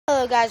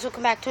Hello guys,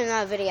 welcome back to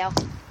another video.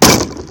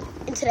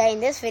 And today in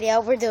this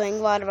video we're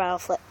doing water bottle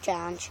flip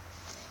challenge.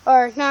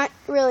 Or not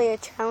really a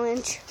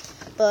challenge,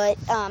 but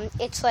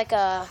it's like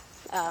a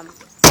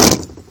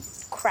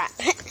crap.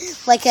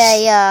 Like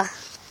a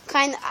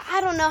kind of, I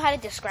don't know how to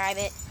describe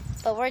it,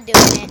 but we're doing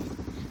it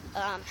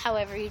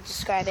however you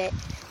describe it.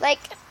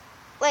 Like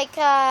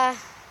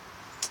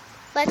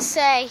let's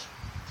say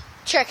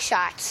trick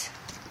shots.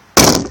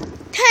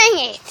 Dang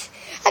it!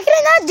 How can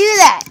I not do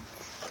that?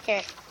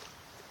 Here.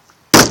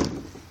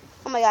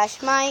 Oh my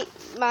gosh, my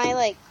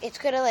like, it's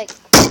gonna like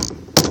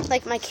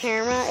my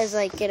camera is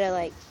like gonna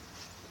like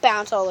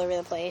bounce all over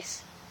the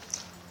place.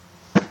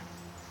 I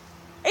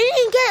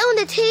didn't get on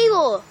the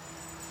table.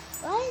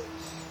 What?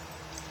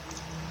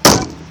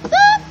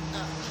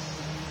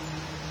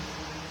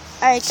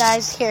 Alright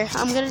guys, here,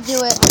 I'm gonna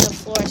do it on the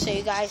floor so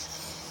you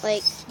guys,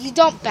 like, you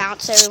don't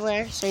bounce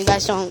everywhere, so you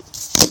guys don't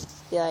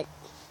be like,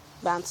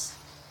 bounce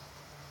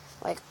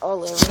like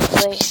all over the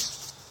place.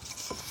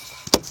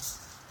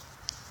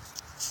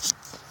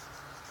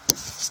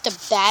 Just a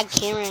bad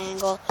camera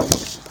angle.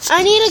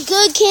 I need a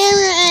good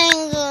camera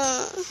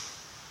angle.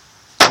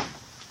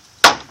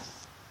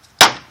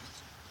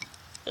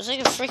 It's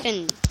like a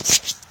freaking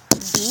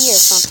bee or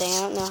something. I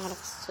don't know how to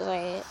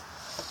say it.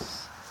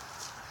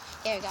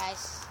 Here,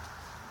 guys.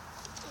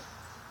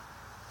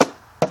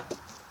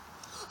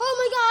 Oh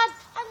my God!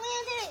 I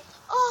landed it.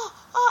 Oh!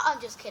 I'm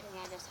just kidding.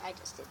 I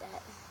just did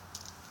that.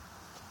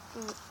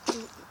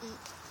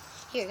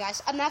 Here,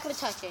 guys. I'm not gonna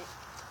touch it.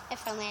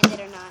 If I land it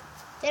or not.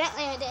 Didn't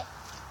land it.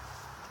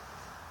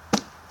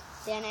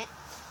 Damn it.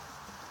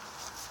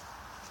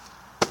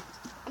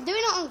 I'm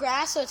doing it on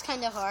grass, so it's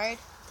kind of hard.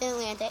 Didn't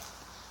land it.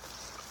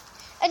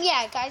 And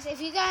yeah, guys,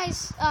 if you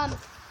guys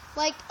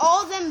like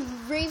all of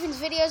them Ravens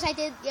videos I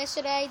did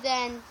yesterday,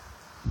 then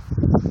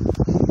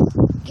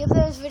give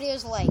those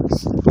videos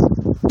likes.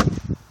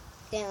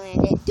 Didn't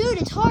land it. Dude,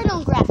 it's hard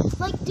on grass.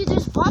 Like, dude,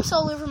 there's bumps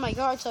all over my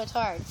yard, so it's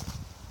hard.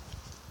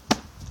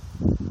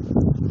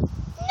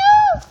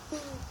 No!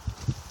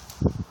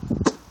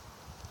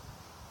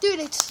 Dude,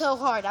 it's so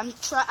hard.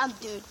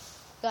 Dude,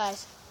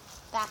 guys,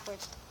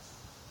 backwards.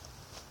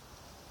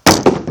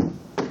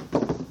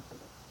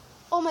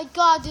 Oh my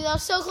God, dude, I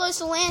was so close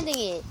to landing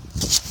it.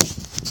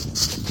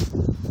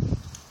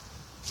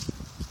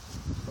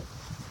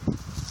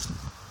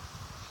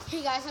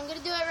 Here, guys, I'm gonna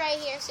do it right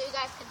here so you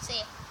guys can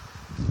see.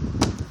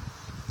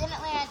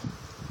 Didn't land.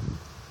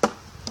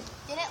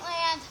 Didn't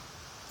land.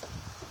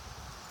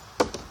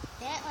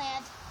 Didn't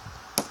land.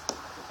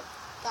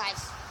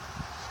 Guys.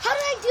 How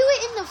did I do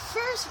it in the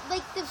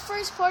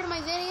first part of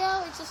my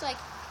video? It's just like,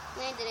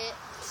 landed it.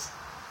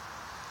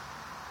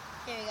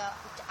 Here we go.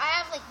 I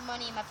have like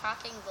money in my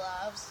pocket and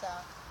gloves, so.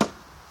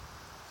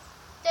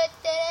 Did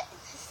it.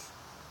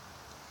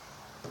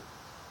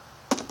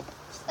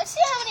 Let's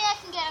see how many I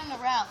can get in a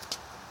row.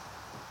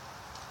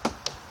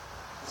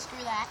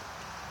 Screw that.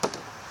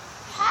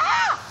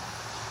 Ha!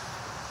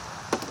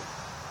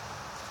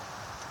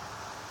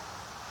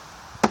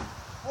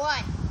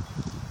 One.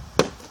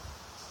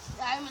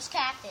 I almost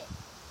capped it.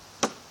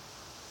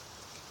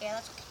 Okay,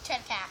 let's try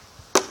to cap.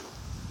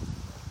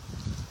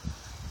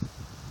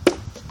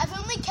 I've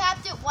only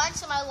capped it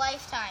once in my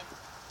lifetime.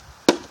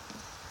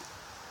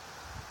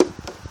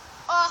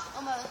 Oh,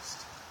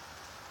 almost.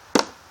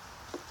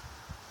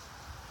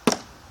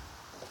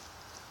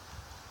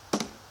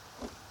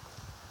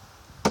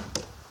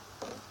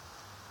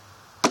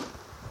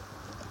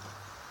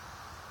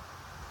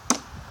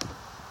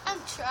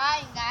 I'm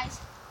trying, guys.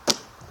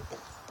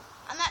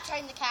 I'm not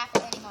trying to cap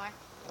it anymore.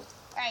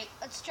 Alright,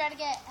 let's try to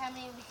get how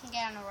many we can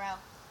get in a row.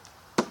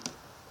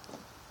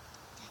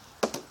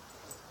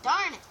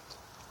 Darn it.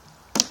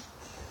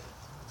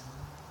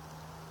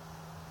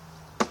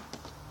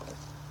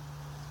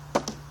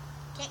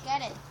 Can't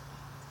get it.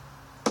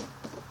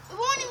 It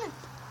won't even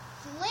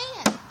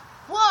land.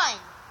 One.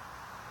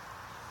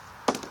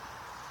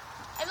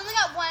 I've only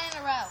got one in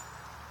a row.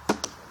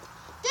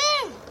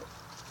 Dude!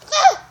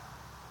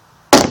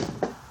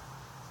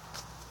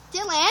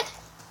 Did it land?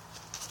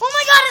 Oh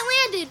my God, it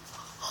landed!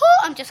 Oh,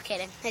 I'm just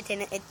kidding. It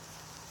didn't.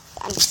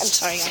 I'm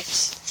sorry,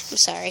 guys. I'm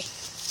sorry.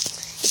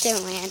 It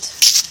didn't land.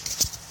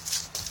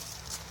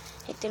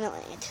 It didn't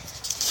land.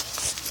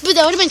 But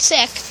that would have been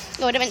sick.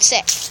 It would have been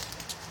sick.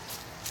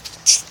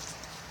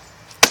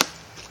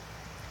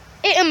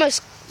 It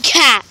almost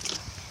capped,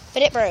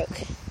 but it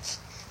broke.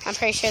 I'm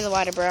pretty sure the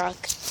water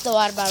broke. The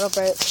water bottle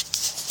broke.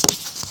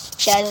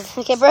 Guys, I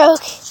think it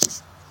broke.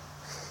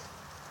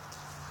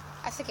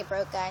 I think it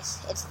broke, guys.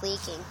 It's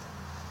leaking.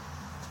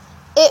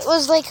 It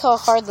was like a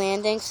hard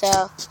landing,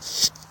 so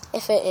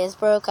if it is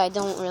broke, I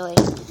don't really,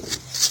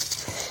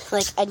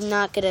 like, I'm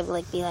not gonna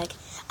like be like,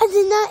 I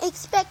did not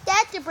expect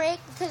that to break,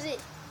 because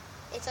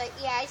it's like,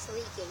 yeah, it's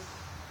leaking.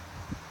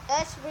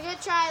 We're gonna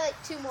try like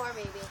 2 more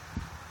maybe.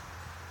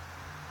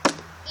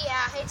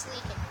 Yeah, it's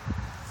leaking.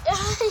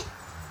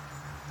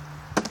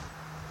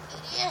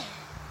 Yeah.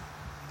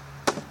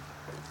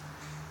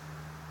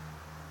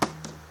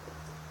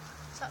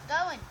 Stop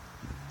going.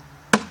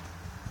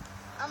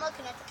 I'm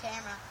looking at the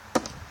camera.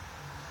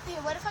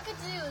 Here, what if I could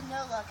do a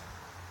no look?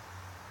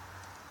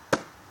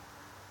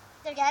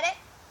 Did I get it?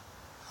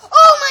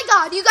 Oh my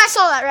god, you guys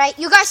saw that, right?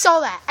 You guys saw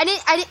that. I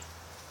didn't.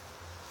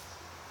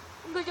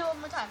 I'm gonna do it one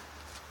more time.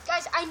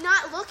 Guys, I'm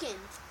not looking.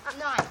 I'm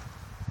not.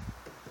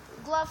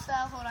 Glove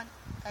fell, hold on.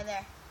 Right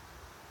there.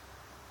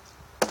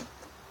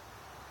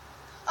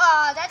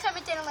 Oh, that time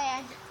it didn't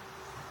land.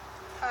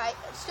 Alright,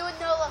 let's do a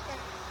no looking.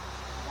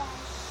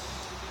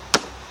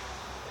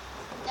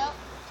 Nope.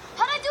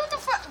 How did I do it the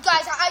first?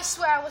 Guys, I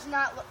swear I was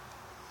not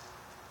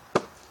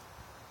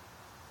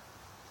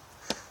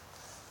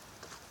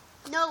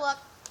no look.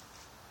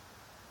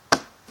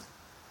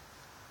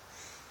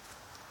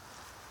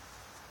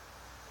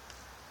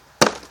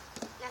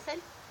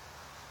 Nothing?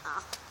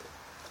 Oh.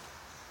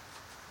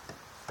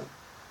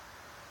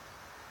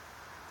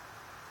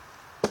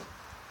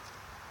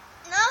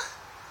 No?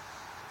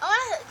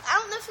 I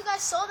don't know if you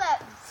guys saw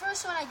that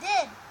first one I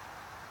did.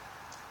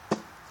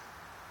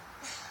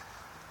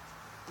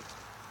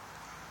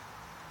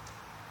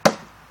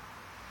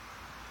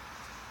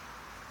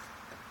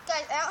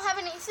 Guys, I don't have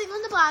anything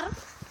on the bottom.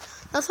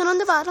 Nothing on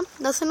the bottom.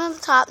 Nothing on the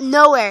top.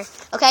 Nowhere.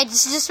 Okay,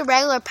 this is just a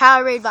regular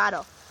Powerade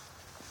bottle.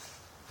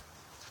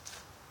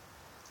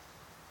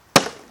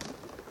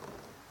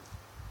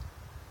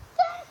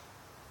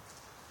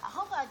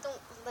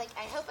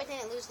 I hope I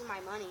didn't lose my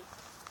money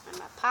in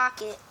my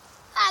pocket.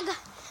 I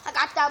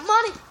got that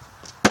money.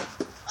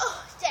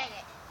 Oh, dang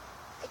it.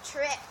 I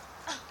tripped.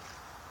 Oh.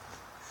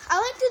 I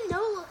like the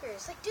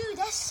no-lookers. Like, dude,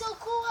 that's so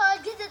cool how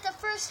I did it the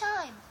first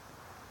time.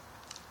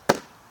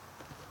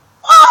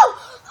 Oh!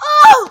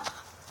 Oh!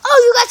 Oh,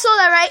 you guys saw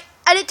that, right?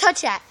 I didn't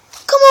touch that.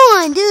 Come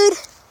on, dude.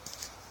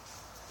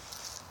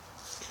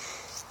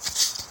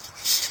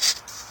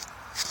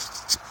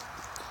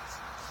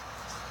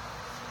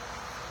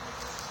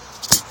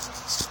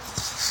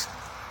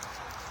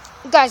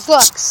 Guys,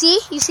 look. See?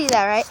 You see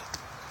that, right?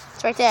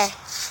 It's right there.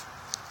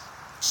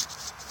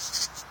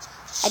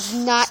 I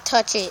did not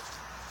touch it.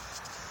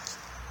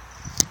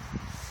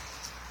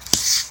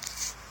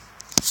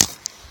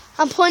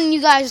 I'm putting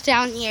you guys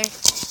down here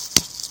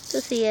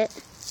to see it.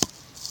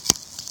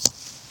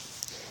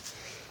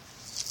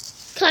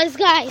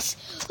 Guys,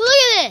 look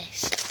at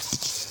this.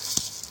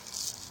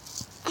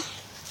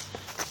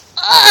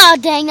 Oh,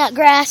 dang, that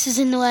grass is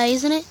in the way,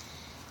 isn't it?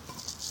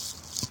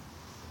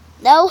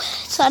 No,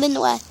 it's not in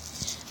the way.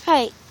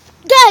 Alright,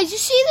 guys, you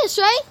see this,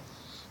 right?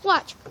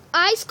 Watch,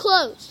 eyes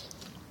closed.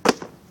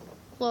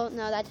 Well,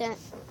 no, that didn't.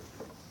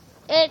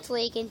 It's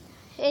leaking.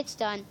 It's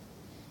done.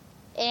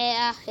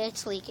 Yeah,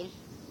 it's leaking.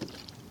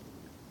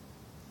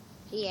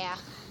 Yeah.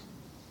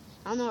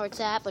 I don't know where it's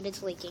at, but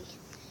it's leaking.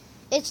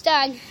 It's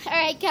done.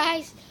 Alright,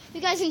 guys. If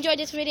you guys enjoyed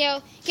this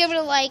video, give it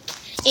a like,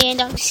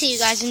 and I'll see you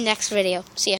guys in the next video. See ya.